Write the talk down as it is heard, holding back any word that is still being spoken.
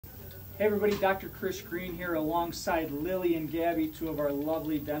Hey everybody, Dr. Chris Green here alongside Lily and Gabby, two of our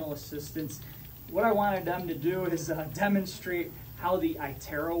lovely dental assistants. What I wanted them to do is demonstrate how the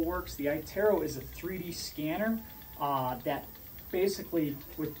iTero works. The iTero is a 3D scanner that basically,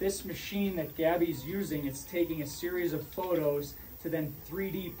 with this machine that Gabby's using, it's taking a series of photos to then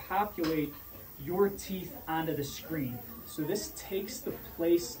 3D populate your teeth onto the screen. So this takes the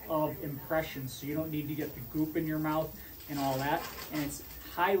place of impressions, so you don't need to get the goop in your mouth and all that, and it's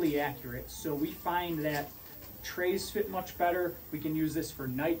highly accurate. So we find that trays fit much better. We can use this for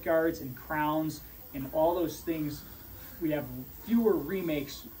night guards and crowns and all those things. We have fewer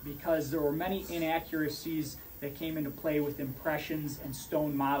remakes because there were many inaccuracies that came into play with impressions and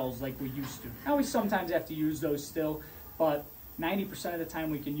stone models like we used to. Now we sometimes have to use those still, but 90% of the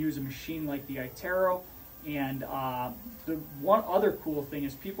time we can use a machine like the iTero. And the one other cool thing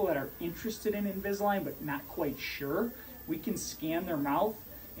is people that are interested in Invisalign but not quite sure, we can scan their mouth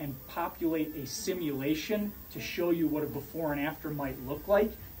and populate a simulation to show you what a before and after might look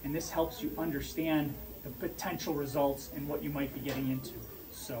like, and this helps you understand the potential results and what you might be getting into.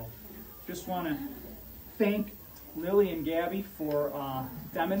 So just want to thank Lily and Gabby for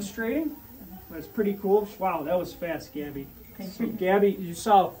demonstrating. That's pretty cool. Wow, that was fast, Gabby. So Gabby, you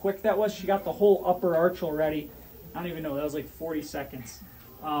saw how quick that was? She got the whole upper arch already. I don't even know, that was like 40 seconds.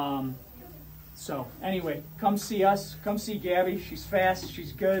 So anyway, come see us, come see Gabby, she's fast,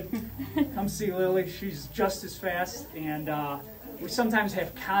 she's good. Come see Lily, she's just as fast. And we sometimes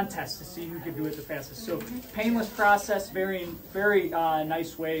have contests to see who can do it the fastest. So painless process, very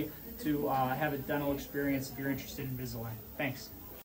nice way to have a dental experience if you're interested in Invisalign. Thanks.